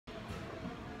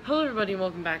Hello everybody and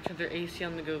welcome back to another AC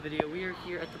on the Go video. We are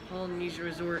here at the Polynesian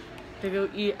Resort to go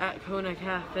eat at Kona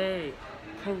Cafe.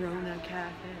 Kona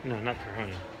Cafe. No, not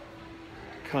Corona.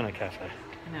 Kona Cafe.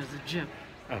 And that was a gym.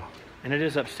 Oh, and it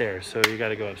is upstairs, so you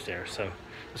gotta go upstairs. So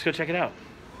let's go check it out.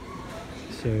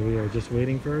 So we are just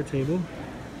waiting for our table.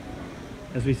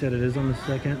 As we said, it is on the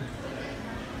second.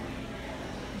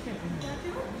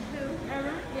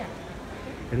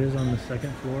 It is on the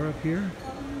second floor up here.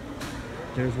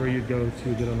 There's where you'd go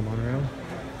to get on the monorail.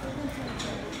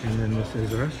 And then this is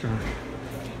the restaurant.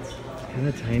 Kind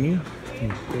of tiny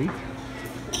and big.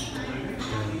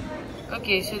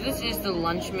 Okay, so this is the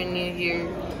lunch menu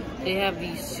here. They have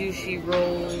these sushi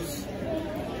rolls,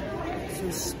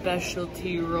 some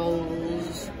specialty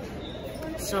rolls,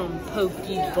 some poke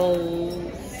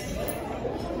bowls,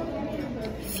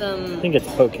 some... I think it's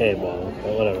poke bowl,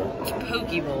 but whatever. It's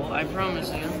poke bowl, I promise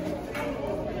you.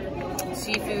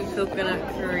 Seafood coconut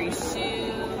curry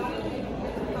soup.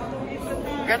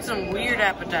 Got some weird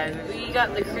appetizers. We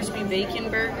got the crispy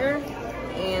bacon burger,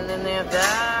 and then they have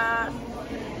that.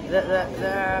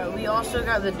 We also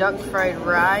got the duck fried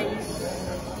rice.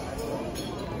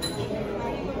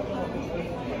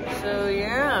 So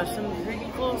yeah, some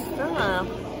pretty cool stuff.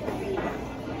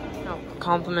 Oh,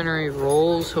 complimentary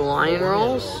rolls, Hawaiian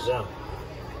rolls. Yeah.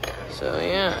 So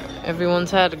yeah, everyone's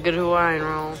had a good Hawaiian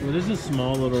roll. So this is a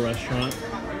small little restaurant.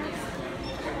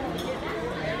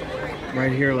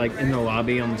 Right here, like in the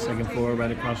lobby on the second floor, right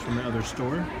across from the other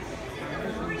store.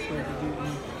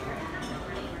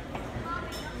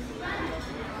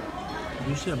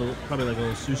 We used to have probably like a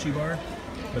little sushi bar,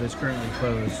 but it's currently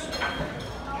closed.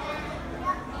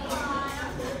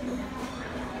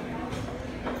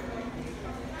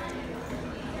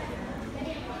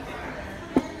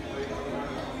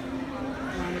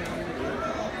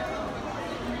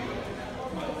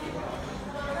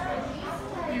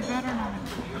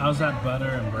 How's that butter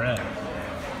and bread?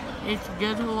 It's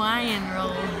good Hawaiian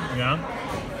roll. Yeah?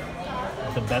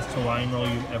 The best Hawaiian roll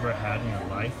you've ever had in your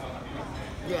life?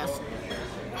 Yes.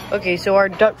 Okay, so our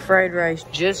duck fried rice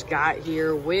just got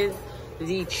here with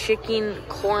the chicken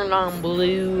cordon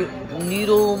bleu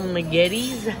noodle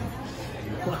spaghettis.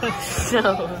 So,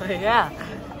 yeah.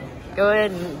 Go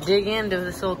ahead and dig into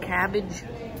this little cabbage.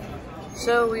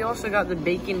 So, we also got the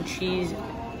bacon cheese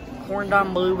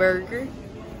cordon bleu burger.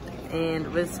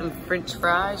 And with some French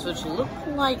fries, which look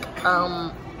like,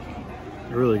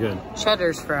 Really good.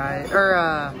 Cheddar's fries,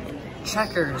 or,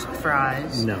 Checkers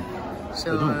fries. No.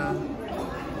 So,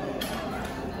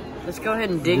 let's go ahead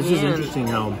and dig in. This is interesting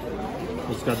how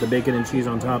it's got the bacon and cheese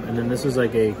on top, and then this is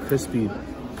like a crispy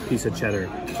piece of cheddar.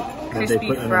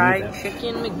 Crispy fried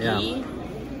chicken McGee. Yeah.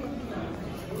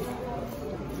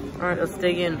 Alright, let's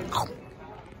dig in.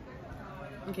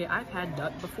 Okay, I've had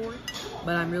duck before,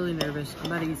 but I'm really nervous. I'm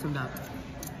about to eat some duck.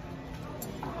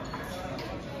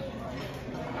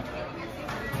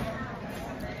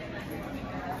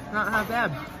 Not half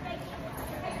bad.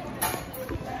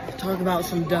 Talk about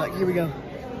some duck. Here we go.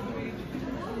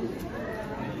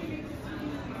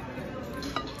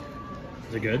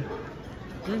 Is it good?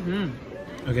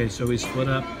 Mm-hmm. Okay, so we split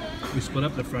up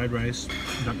the fried rice,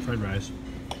 duck fried rice,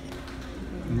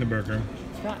 and the burger.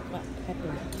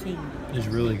 Pepper Is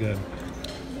really good.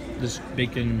 This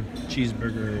bacon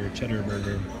cheeseburger, cheddar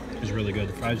burger is really good.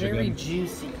 The fries are good. Very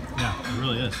juicy. Yeah, it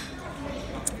really is.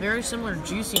 Very similar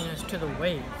juiciness to the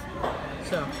Waves.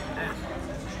 So,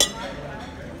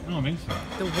 I don't think so.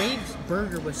 the Waves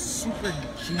burger was super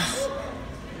juicy.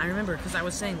 I remember because I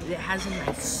was saying it hasn't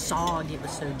like sog. It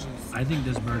was so juicy. I think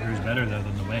this burger is better though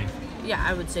than the Wave. Yeah,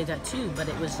 I would say that too. But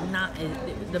it was not.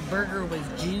 The burger was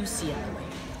juicy at the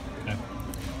Wave. Okay.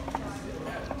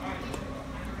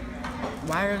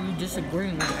 Why are you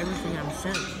disagreeing with everything I'm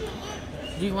saying?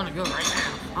 Do you want to go right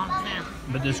now? On camera.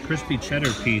 But this crispy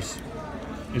cheddar piece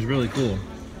is really cool.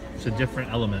 It's a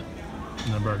different element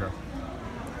in the burger.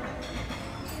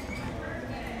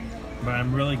 But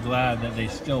I'm really glad that they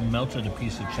still melted a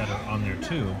piece of cheddar on there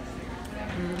too,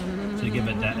 to give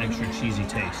it that extra cheesy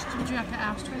taste. Did you have to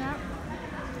ask for that?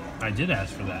 I did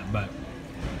ask for that, but...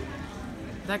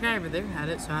 That guy over there had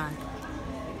it, so I...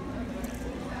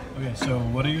 Okay, so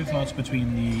what are your thoughts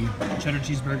between the cheddar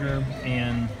cheeseburger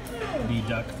and the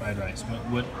duck fried rice?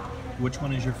 Which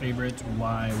one is your favorite?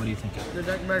 Why? What do you think of? The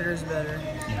duck burger's better.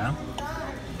 Yeah?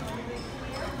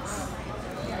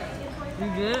 You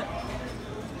get it?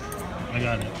 I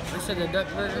got it. I said the duck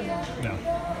burger. Yeah.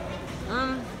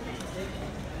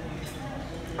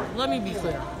 Let me be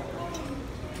clear.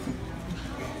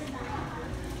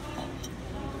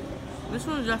 This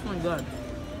one is definitely good.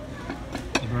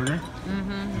 The burger?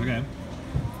 Mm-hmm. Okay.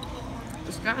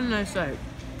 It's got a nice like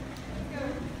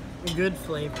good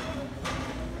flavor.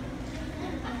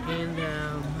 And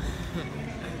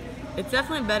it's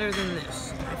definitely better than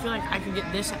this. I feel like I could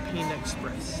get this at Panda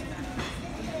Express.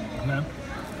 Okay.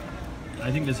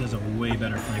 I think this has a way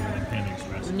better flavor than Panda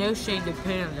Express. No shade to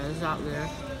pandas out there.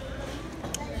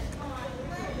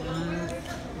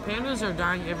 Pandas are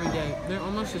dying every day. They're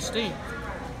almost extinct.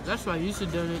 That's why you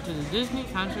should donate to the Disney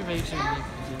Conservation Agency.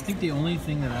 I think the only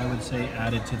thing that I would say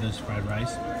added to this fried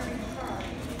rice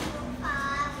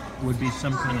would be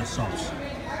some kind of sauce.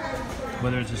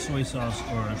 Whether it's a soy sauce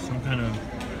or some kind of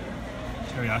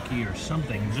teriyaki or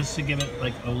something, just to give it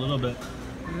like a little bit.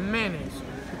 Mayonnaise.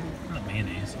 Not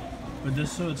mayonnaise, but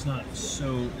just so it's not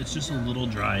so, it's just a little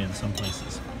dry in some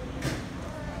places.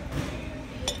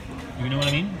 You know what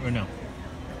I mean, or no?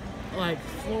 Like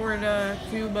Florida,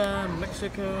 Cuba,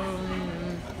 Mexico.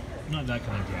 Not that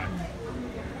kind of dry.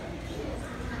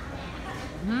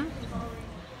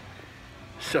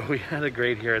 So we had a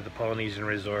great here at the Polynesian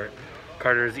Resort.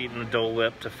 Carter's eating the Dole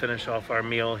Whip to finish off our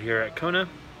meal here at Kona.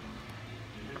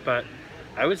 But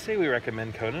I would say we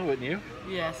recommend Kona, wouldn't you?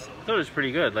 Yes. I thought it was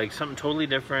pretty good, like something totally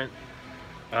different.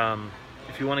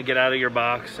 If you want to get out of your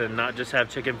box and not just have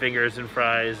chicken fingers and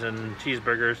fries and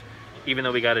cheeseburgers, even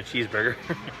though we got a cheeseburger.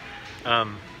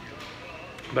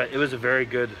 But it was a very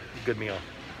good meal.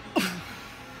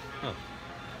 Oh.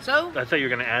 So? I thought you were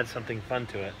going to add something fun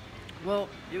to it. Well,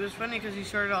 it was funny because he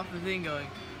started off the thing going,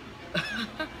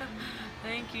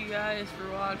 thank you guys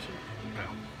for watching.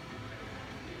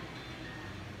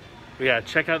 Yeah,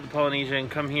 check out the Polynesian.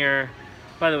 Come here.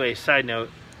 By the way, side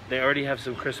note, they already have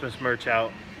some Christmas merch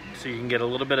out, so you can get a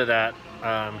little bit of that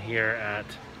here at...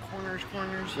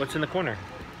 Corners. What's in the corner?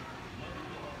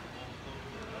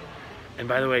 And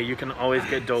by the way, you can always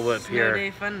get Dole Whip here. Snow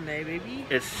Day Fun Day, baby.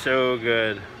 It's so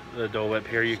good, the Dole Whip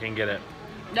here. You can get it.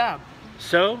 Yeah.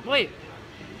 So... Wait.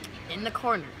 In the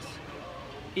corners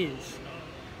is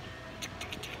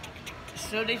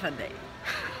Snow Day Fun Day.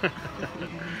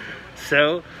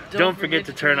 So, don't forget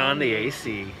to turn on the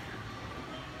AC.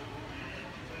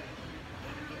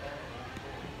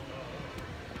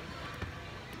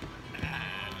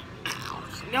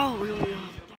 No,